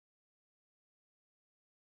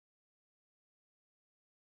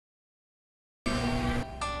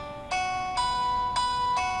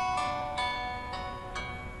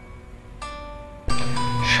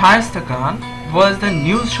Shaista Khan was the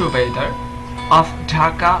new subahdar of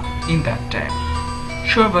Dhaka in that time.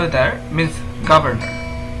 Subahdar means governor.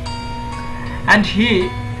 And he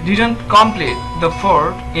didn't complete the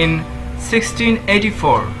fort in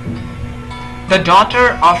 1684. The daughter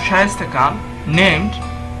of Shaista Khan, named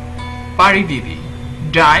Pari Bibi,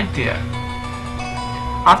 died there.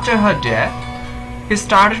 After her death, he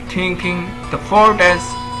started thinking the fort as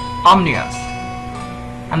ominous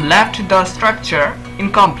and left the structure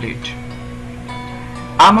incomplete.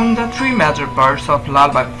 Among the three major parts of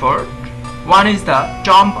Lalbagh Fort, one is the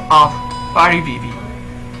tomb of Pari Bibi.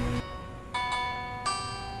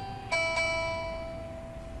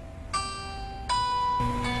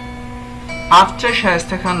 After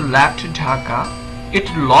Shaista Khan left Dhaka, it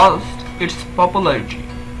lost its popularity.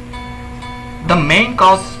 The main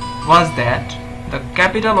cause was that the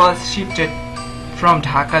capital was shifted from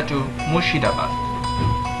Dhaka to Murshidabad.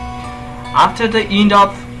 After the end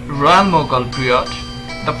of Royal Mughal period,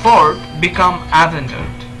 the fort became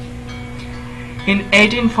abandoned. In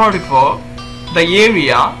 1844, the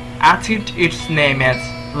area achieved its name as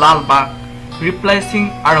Lalbagh, replacing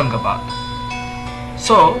Aurangabad.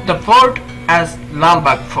 So the fort as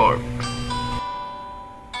Lalbagh Fort.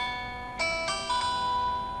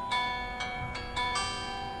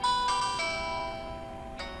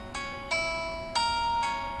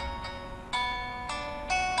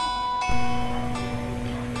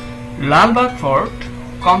 Lalbagh Fort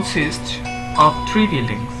consists of three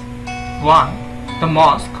buildings. 1. The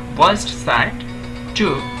mosque, west side. 2.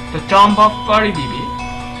 The tomb of Pari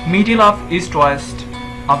Bibi, middle of east-west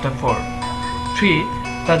of the fort. 3.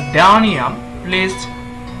 The Daniam, placed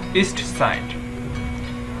east side.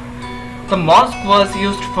 The mosque was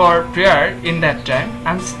used for prayer in that time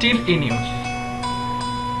and still in use.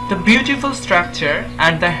 The beautiful structure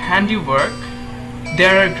and the handiwork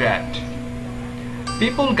there are great.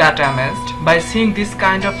 People get amazed by seeing this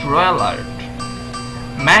kind of royal art.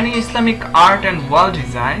 Many Islamic art and wall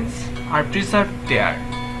designs are preserved there.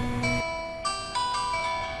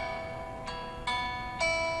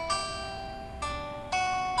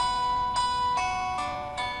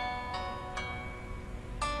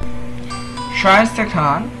 Shaista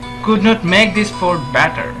Khan could not make this fort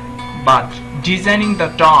better, but designing the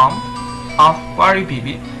tomb of Pari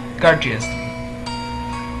Bibi courteously.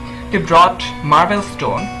 He brought marble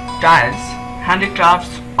stone, tiles,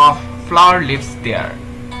 handicrafts of flower leaves there.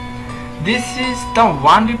 This is the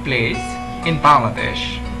only place in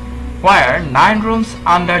Bangladesh where 9 rooms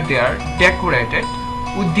under there decorated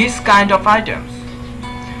with this kind of items.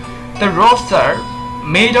 The roofs are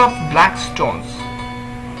made of black stones.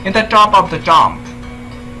 In the top of the tomb,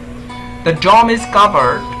 the dome is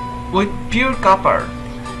covered with pure copper.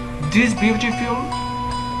 This beautiful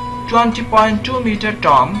 20.2 meter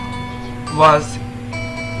tomb was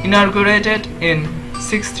inaugurated in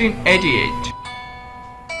 1688.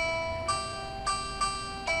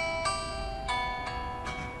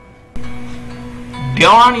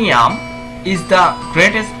 Daniam is the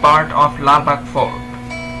greatest part of Lalbagh Fort.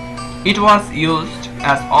 It was used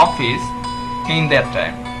as office in that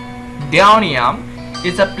time. Daniam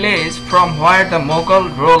is a place from where the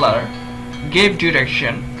Mughal ruler gave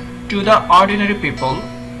direction to the ordinary people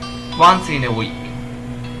once in a week.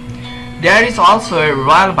 There is also a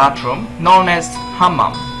royal bathroom known as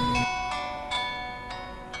hammam.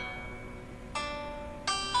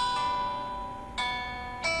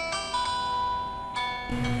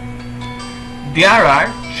 There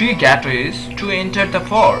are 3 gateways to enter the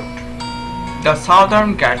fort. The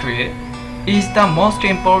southern gateway is the most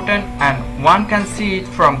important and one can see it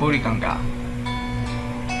from Buriganga.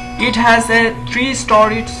 It has a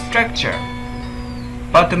 3-storied structure,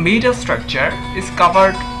 but the middle structure is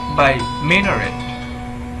covered by minaret.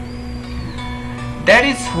 That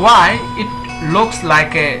is why it looks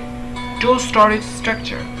like a 2-storied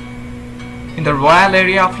structure. In the royal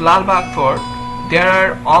area of Lalbagh Fort, there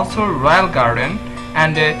are also royal garden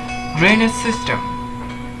and a drainage system.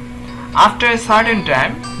 After a certain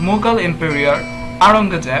time, Mughal Emperor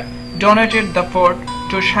Aurangabad donated the fort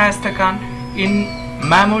to Shaista Khan in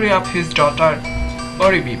memory of his daughter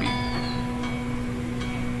Pari Bibi.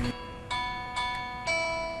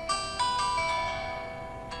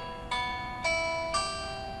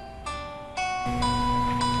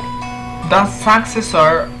 The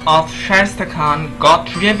successor of Shaista Khan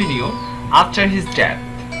got revenue after his death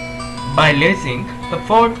by leasing the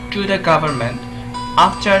fort to the government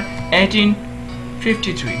after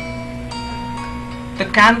 1853. The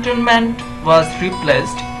cantonment was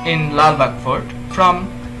replaced in Lalbagh Fort from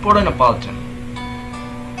Puranapalatun.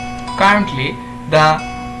 Currently, the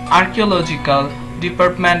Archaeological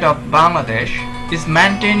Department of Bangladesh is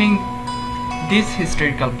maintaining this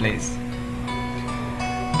historical place.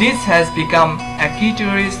 This has become a key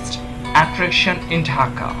tourist attraction in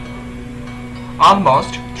Dhaka.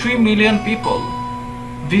 Almost 3 million people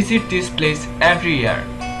visit this place every year.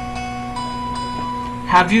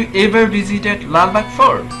 Have you ever visited Lalbagh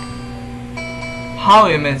Fort? How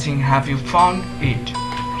amazing have you found it?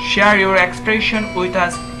 Share your expression with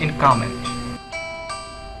us in comment.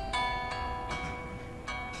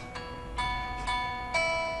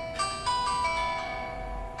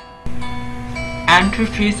 Entry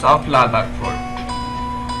fees of Lalbagh Fort.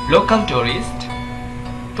 Local tourist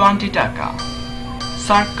 20 taka,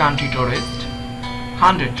 Sark country tourist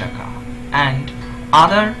 100 taka, and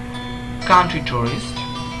other country tourist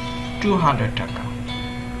 200 taka.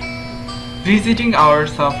 Visiting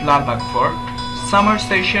hours of Lalbagh Fort. Summer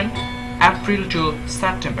session April to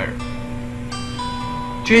September.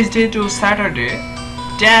 Tuesday to Saturday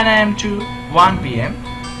 10 am to 1 pm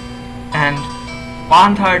and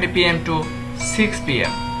 1:30 pm to 6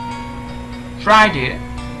 pm. Friday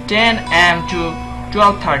 10 am to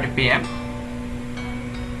 12:30 pm,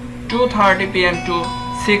 2:30 pm to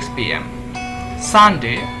 6 pm.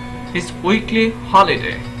 Sunday is weekly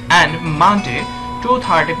holiday and Monday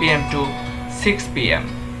 2:30 pm to 6 pm.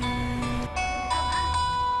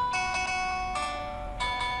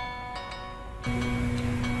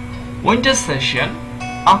 Winter session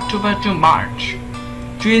October to March.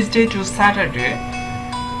 Tuesday to Saturday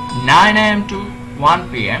 9 am to 1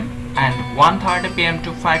 pm and 1:30 pm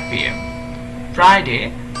to 5 pm. Friday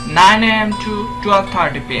 9 am to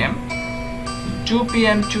 12:30 pm, 2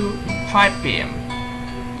 pm to 5 pm.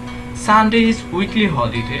 Sunday is weekly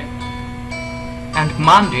holiday and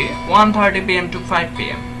Monday 1:30 pm to 5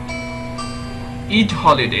 pm. Eid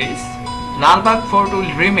holidays. Lalbagh Fort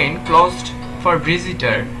will remain closed for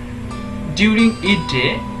visitor during Eid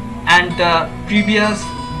day and the previous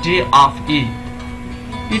day of Eid.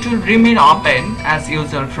 It will remain open as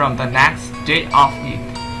usual from the next day of Eid.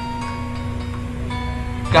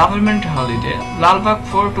 Government holiday. Lalbagh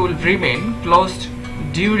Fort will remain closed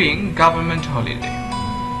during government holiday.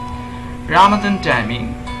 Ramadan timing.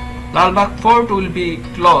 Lalbagh Fort will be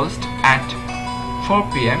closed at 4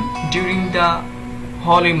 pm during the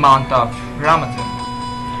holy month of Ramadan.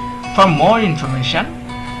 For more information,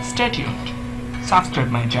 stay tuned.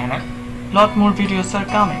 Subscribe my channel. Lot more videos are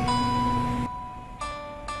coming.